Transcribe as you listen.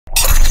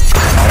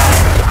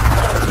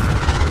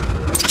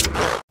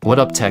What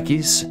up,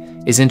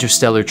 techies? Is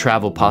interstellar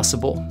travel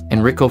possible?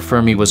 Enrico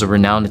Fermi was a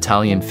renowned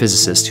Italian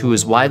physicist who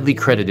is widely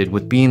credited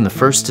with being the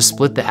first to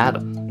split the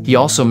atom. He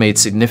also made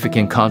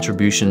significant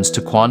contributions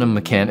to quantum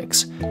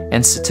mechanics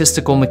and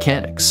statistical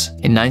mechanics.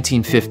 In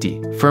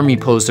 1950, Fermi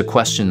posed a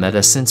question that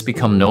has since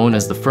become known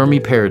as the Fermi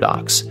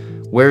Paradox.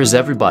 Where is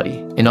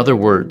everybody? In other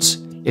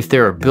words, if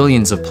there are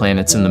billions of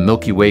planets in the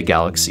Milky Way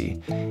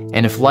galaxy,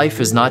 and if life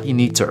is not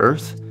unique to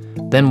Earth,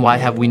 then why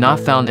have we not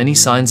found any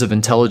signs of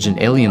intelligent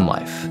alien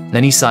life?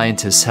 Many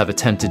scientists have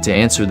attempted to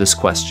answer this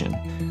question,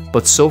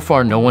 but so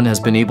far no one has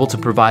been able to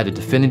provide a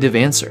definitive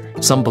answer.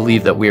 Some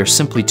believe that we are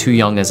simply too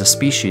young as a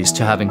species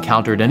to have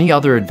encountered any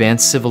other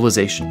advanced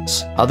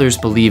civilizations. Others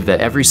believe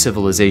that every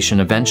civilization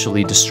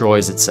eventually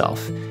destroys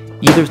itself,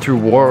 either through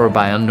war or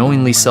by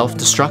unknowingly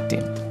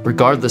self-destructing.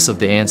 Regardless of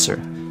the answer,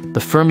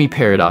 the Fermi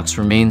Paradox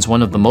remains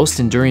one of the most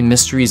enduring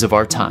mysteries of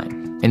our time.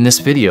 In this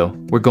video,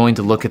 we're going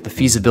to look at the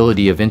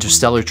feasibility of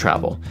interstellar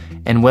travel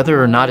and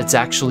whether or not it's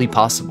actually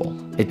possible.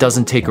 It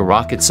doesn't take a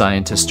rocket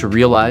scientist to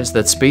realize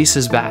that space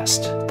is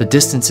vast. The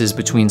distances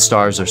between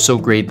stars are so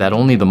great that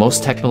only the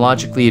most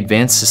technologically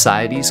advanced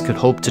societies could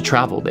hope to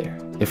travel there.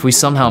 If we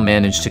somehow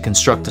manage to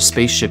construct a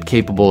spaceship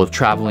capable of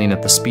traveling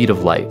at the speed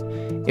of light,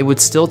 it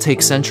would still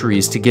take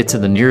centuries to get to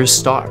the nearest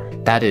star.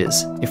 That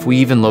is, if we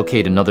even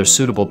locate another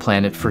suitable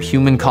planet for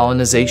human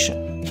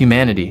colonization.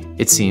 Humanity,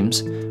 it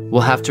seems, will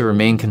have to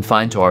remain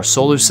confined to our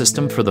solar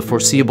system for the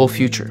foreseeable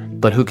future.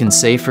 But who can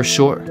say for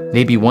sure?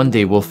 Maybe one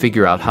day we'll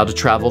figure out how to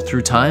travel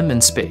through time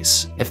and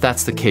space. If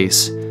that's the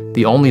case,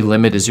 the only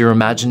limit is your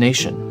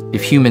imagination.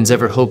 If humans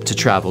ever hope to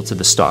travel to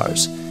the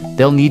stars,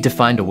 they'll need to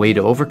find a way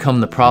to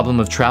overcome the problem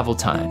of travel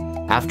time.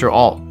 After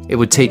all, it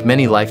would take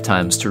many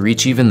lifetimes to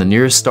reach even the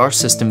nearest star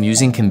system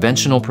using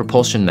conventional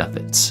propulsion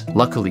methods.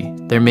 Luckily,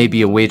 there may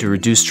be a way to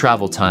reduce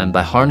travel time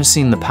by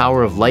harnessing the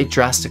power of light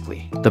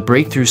drastically. The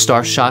Breakthrough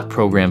Starshot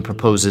program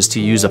proposes to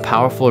use a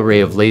powerful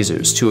array of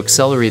lasers to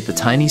accelerate the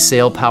tiny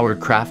sail-powered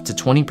craft to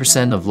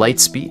 20% of light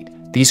speed.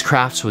 These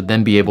crafts would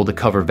then be able to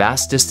cover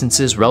vast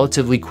distances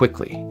relatively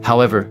quickly.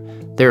 However,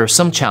 there are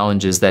some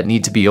challenges that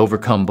need to be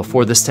overcome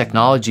before this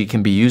technology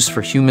can be used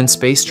for human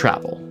space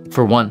travel.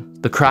 For one,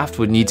 the craft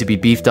would need to be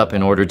beefed up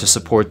in order to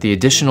support the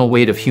additional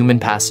weight of human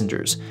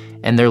passengers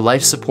and their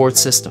life support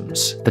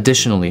systems.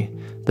 Additionally,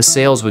 the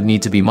sails would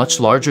need to be much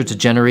larger to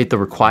generate the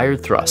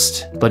required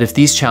thrust. But if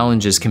these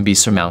challenges can be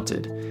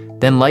surmounted,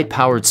 then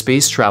light-powered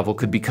space travel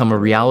could become a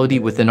reality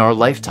within our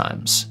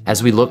lifetimes.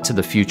 As we look to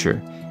the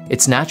future,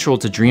 it's natural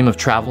to dream of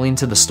traveling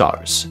to the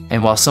stars.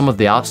 And while some of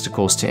the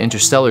obstacles to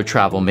interstellar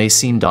travel may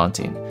seem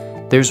daunting,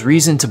 there's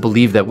reason to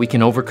believe that we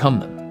can overcome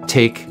them.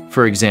 Take,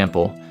 for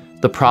example,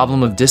 the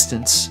problem of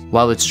distance.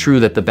 While it's true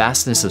that the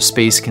vastness of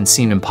space can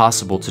seem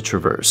impossible to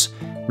traverse,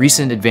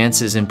 recent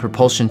advances in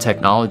propulsion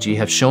technology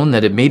have shown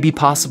that it may be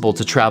possible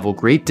to travel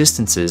great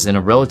distances in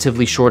a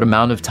relatively short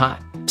amount of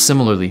time.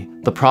 Similarly,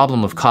 the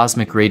problem of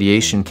cosmic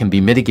radiation can be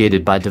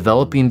mitigated by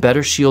developing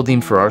better shielding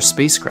for our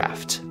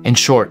spacecraft. In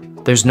short,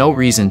 there's no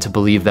reason to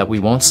believe that we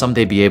won't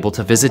someday be able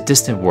to visit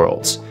distant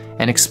worlds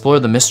and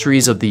explore the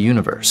mysteries of the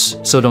universe.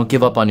 So don't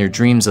give up on your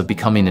dreams of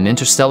becoming an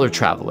interstellar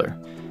traveler.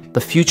 The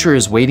future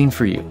is waiting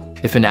for you.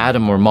 If an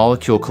atom or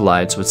molecule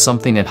collides with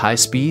something at high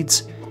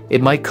speeds,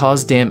 it might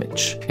cause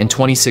damage. In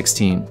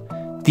 2016,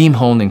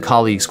 Thiemhohn and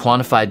colleagues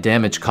quantified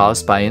damage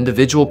caused by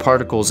individual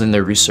particles in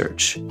their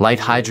research. Light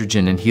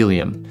hydrogen and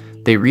helium,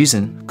 they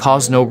reason,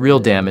 cause no real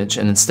damage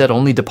and instead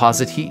only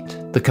deposit heat.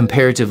 The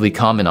comparatively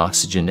common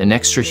oxygen and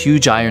extra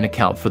huge iron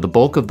account for the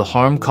bulk of the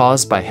harm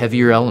caused by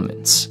heavier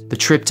elements. The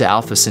trip to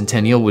Alpha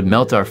Centennial would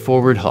melt our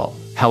forward hull.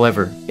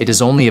 However, it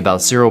is only about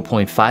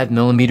 0.5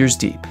 millimeters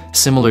deep.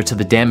 Similar to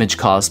the damage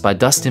caused by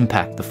dust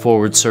impact, the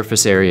forward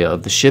surface area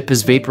of the ship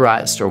is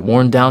vaporized or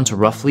worn down to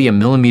roughly a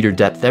millimeter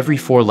depth every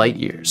 4 light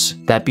years.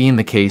 That being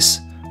the case,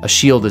 a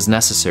shield is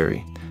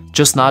necessary,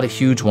 just not a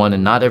huge one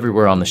and not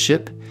everywhere on the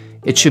ship.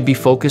 It should be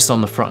focused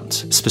on the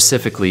front,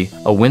 specifically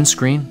a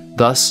windscreen.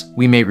 Thus,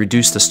 we may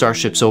reduce the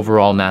starship's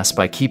overall mass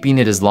by keeping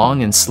it as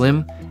long and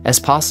slim as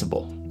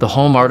possible. The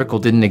home article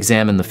didn't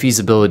examine the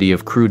feasibility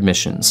of crewed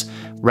missions.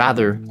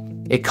 Rather,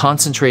 it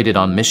concentrated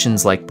on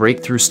missions like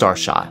Breakthrough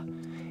Starshot,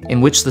 in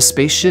which the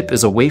spaceship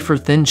is a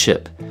wafer-thin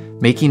chip,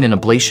 making an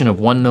ablation of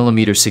 1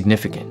 millimeter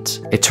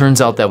significant. It turns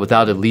out that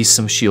without at least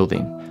some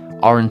shielding,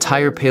 our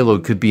entire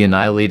payload could be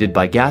annihilated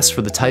by gas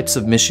for the types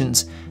of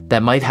missions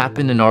that might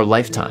happen in our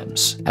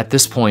lifetimes. At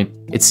this point,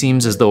 it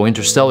seems as though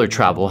interstellar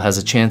travel has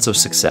a chance of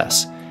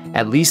success,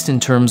 at least in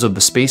terms of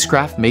the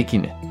spacecraft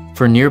making it.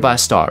 For nearby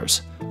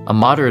stars, a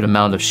moderate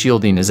amount of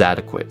shielding is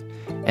adequate,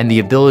 and the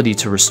ability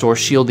to restore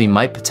shielding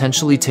might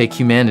potentially take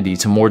humanity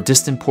to more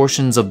distant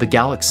portions of the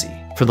galaxy.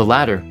 For the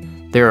latter,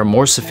 there are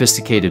more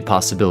sophisticated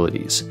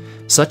possibilities,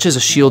 such as a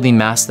shielding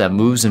mass that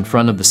moves in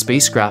front of the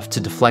spacecraft to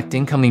deflect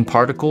incoming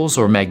particles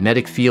or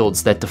magnetic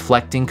fields that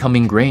deflect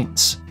incoming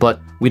grains.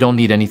 But we don't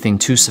need anything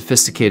too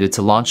sophisticated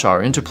to launch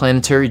our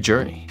interplanetary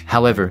journey.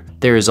 However,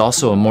 there is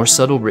also a more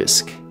subtle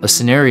risk, a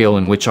scenario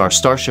in which our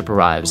starship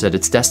arrives at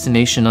its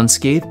destination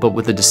unscathed but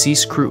with a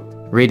deceased crew.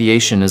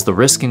 Radiation is the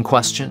risk in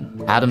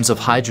question. Atoms of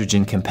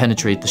hydrogen can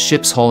penetrate the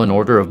ship's hull an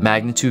order of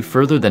magnitude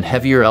further than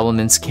heavier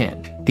elements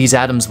can. These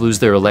atoms lose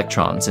their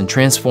electrons and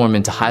transform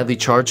into highly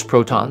charged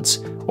protons,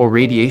 or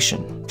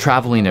radiation.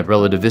 Traveling at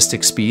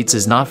relativistic speeds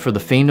is not for the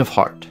faint of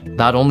heart.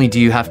 Not only do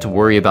you have to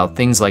worry about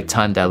things like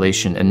time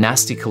dilation and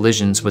nasty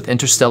collisions with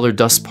interstellar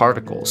dust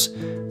particles,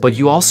 but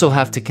you also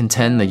have to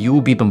contend that you will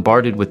be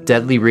bombarded with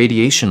deadly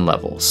radiation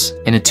levels.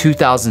 In a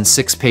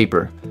 2006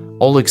 paper,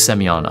 Oleg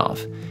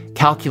Semyonov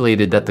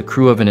calculated that the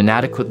crew of an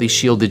inadequately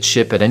shielded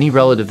ship at any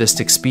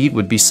relativistic speed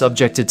would be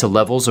subjected to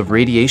levels of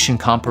radiation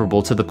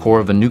comparable to the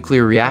core of a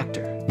nuclear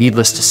reactor.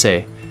 Needless to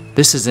say,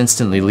 this is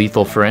instantly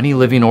lethal for any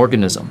living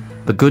organism.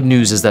 The good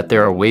news is that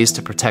there are ways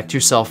to protect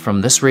yourself from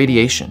this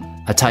radiation.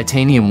 A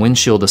titanium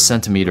windshield a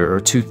centimeter or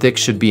 2 thick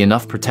should be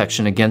enough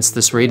protection against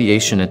this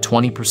radiation at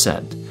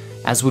 20%,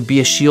 as would be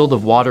a shield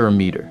of water a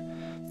meter.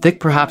 Thick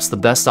perhaps the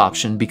best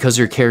option because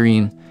you're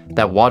carrying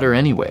that water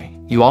anyway.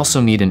 You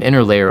also need an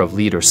inner layer of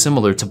lead or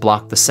similar to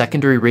block the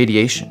secondary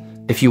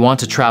radiation. If you want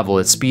to travel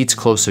at speeds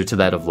closer to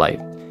that of light,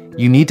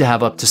 you need to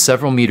have up to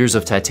several meters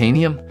of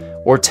titanium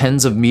or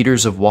tens of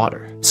meters of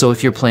water. So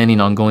if you're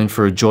planning on going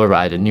for a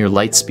joyride at near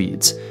light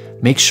speeds,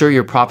 make sure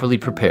you're properly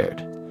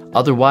prepared.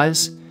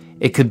 Otherwise,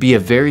 it could be a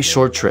very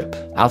short trip.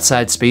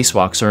 Outside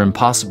spacewalks are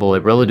impossible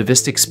at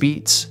relativistic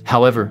speeds.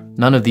 However,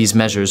 none of these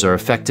measures are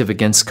effective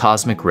against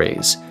cosmic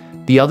rays,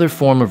 the other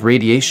form of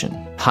radiation.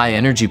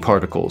 High-energy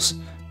particles,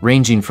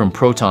 ranging from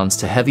protons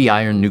to heavy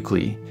iron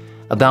nuclei,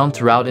 abound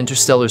throughout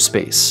interstellar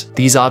space.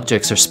 These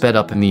objects are sped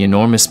up in the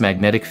enormous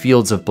magnetic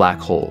fields of black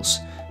holes,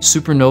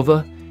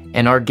 supernova,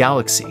 and our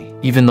galaxy.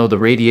 Even though the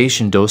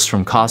radiation dose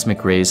from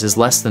cosmic rays is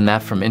less than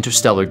that from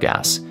interstellar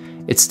gas,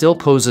 it still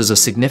poses a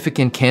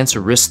significant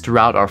cancer risk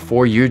throughout our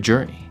 4-year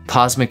journey.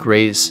 Cosmic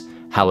rays,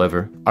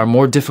 however, are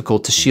more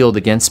difficult to shield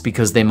against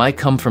because they might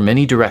come from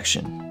any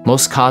direction.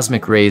 Most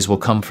cosmic rays will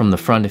come from the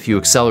front if you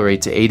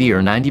accelerate to 80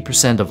 or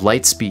 90% of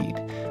light speed,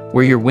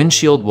 where your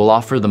windshield will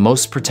offer the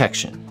most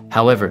protection.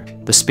 However,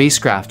 the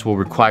spacecraft will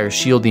require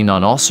shielding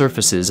on all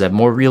surfaces at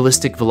more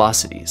realistic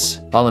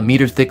velocities. While a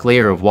meter-thick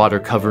layer of water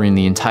covering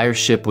the entire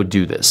ship would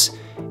do this,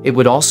 it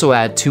would also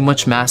add too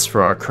much mass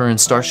for our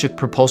current Starship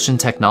propulsion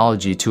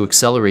technology to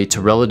accelerate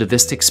to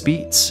relativistic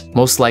speeds.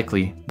 Most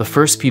likely, the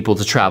first people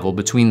to travel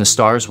between the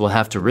stars will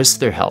have to risk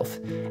their health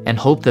and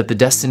hope that the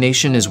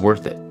destination is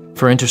worth it.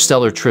 For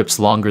interstellar trips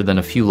longer than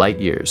a few light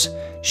years,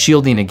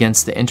 shielding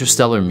against the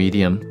interstellar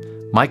medium,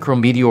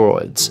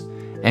 micrometeoroids,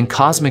 and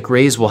cosmic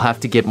rays will have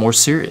to get more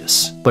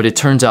serious. But it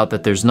turns out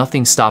that there's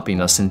nothing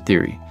stopping us in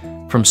theory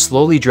from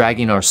slowly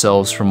dragging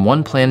ourselves from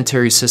one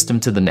planetary system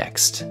to the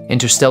next.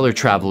 Interstellar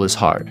travel is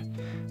hard,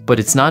 but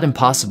it's not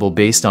impossible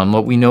based on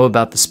what we know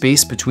about the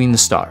space between the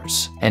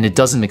stars. And it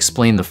doesn't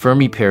explain the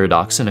Fermi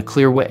Paradox in a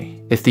clear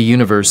way. If the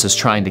universe is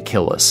trying to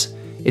kill us,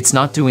 it's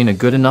not doing a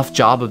good enough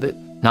job of it,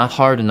 not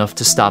hard enough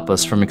to stop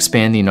us from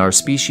expanding our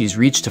species'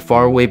 reach to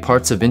faraway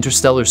parts of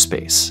interstellar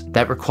space.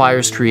 That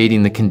requires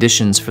creating the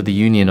conditions for the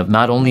union of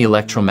not only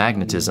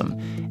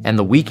electromagnetism and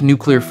the weak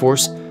nuclear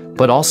force,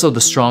 but also the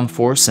strong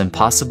force and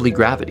possibly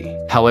gravity.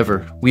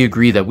 However, we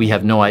agree that we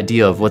have no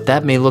idea of what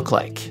that may look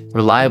like.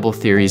 Reliable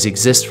theories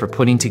exist for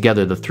putting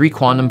together the 3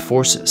 quantum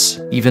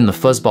forces. Even the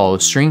fuzzball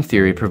of string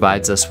theory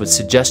provides us with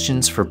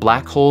suggestions for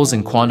black holes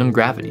and quantum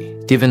gravity.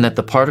 Given that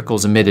the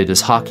particles emitted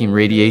as Hawking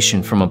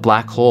radiation from a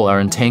black hole are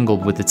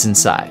entangled with its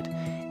inside,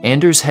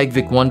 Anders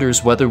Hegvik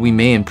wonders whether we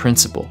may, in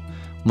principle,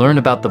 learn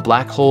about the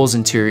black hole's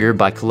interior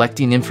by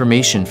collecting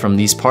information from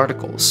these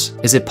particles.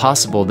 Is it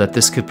possible that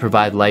this could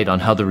provide light on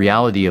how the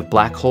reality of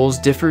black holes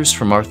differs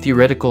from our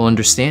theoretical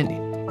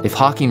understanding? If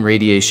Hawking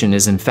radiation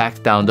is in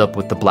fact bound up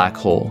with the black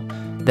hole,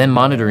 then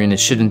monitoring it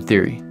should, in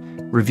theory,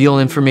 reveal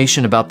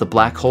information about the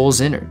black hole's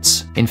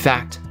innards. In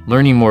fact,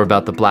 learning more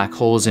about the black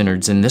hole's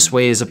innards in this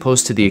way is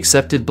opposed to the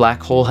accepted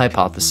black hole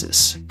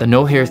hypothesis. The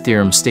no-hair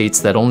theorem states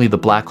that only the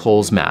black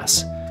hole's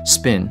mass,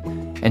 spin,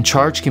 and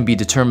charge can be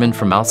determined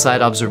from outside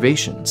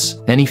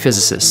observations. Many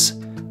physicists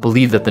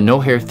believe that the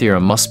no-hair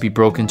theorem must be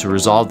broken to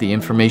resolve the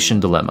information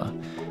dilemma,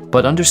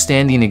 but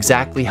understanding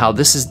exactly how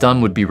this is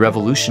done would be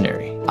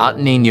revolutionary.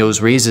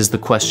 Otnanios raises the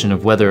question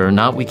of whether or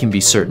not we can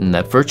be certain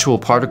that virtual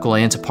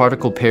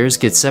particle-antiparticle pairs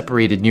get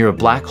separated near a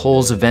black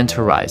hole's event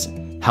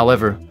horizon.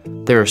 However,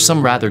 there are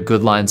some rather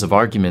good lines of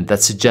argument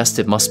that suggest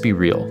it must be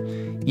real,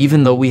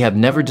 even though we have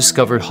never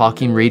discovered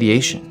Hawking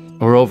radiation.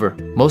 Moreover,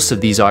 most of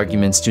these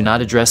arguments do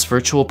not address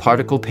virtual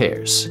particle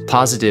pairs.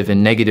 Positive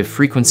and negative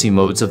frequency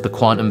modes of the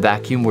quantum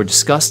vacuum were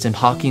discussed in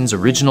Hawking's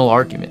original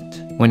argument.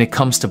 When it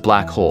comes to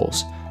black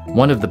holes,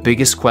 one of the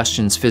biggest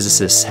questions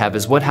physicists have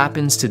is what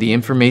happens to the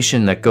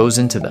information that goes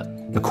into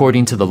them.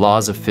 According to the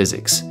laws of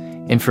physics,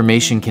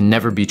 information can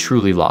never be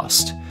truly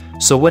lost.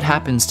 So what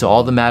happens to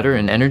all the matter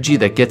and energy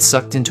that gets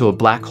sucked into a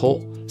black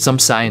hole? Some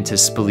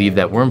scientists believe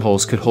that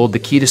wormholes could hold the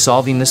key to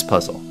solving this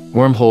puzzle.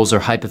 Wormholes are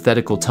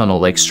hypothetical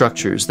tunnel-like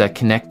structures that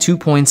connect 2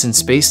 points in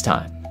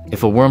space-time.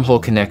 If a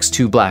wormhole connects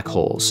 2 black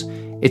holes,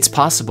 it's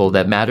possible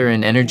that matter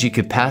and energy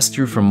could pass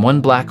through from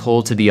one black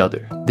hole to the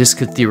other. This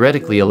could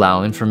theoretically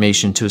allow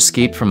information to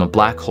escape from a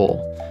black hole,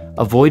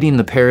 avoiding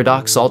the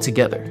paradox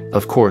altogether.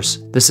 Of course,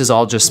 this is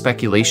all just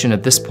speculation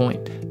at this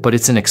point, but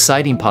it's an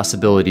exciting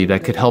possibility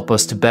that could help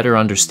us to better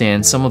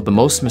understand some of the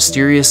most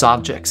mysterious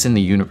objects in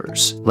the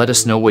universe. Let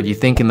us know what you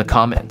think in the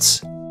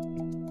comments.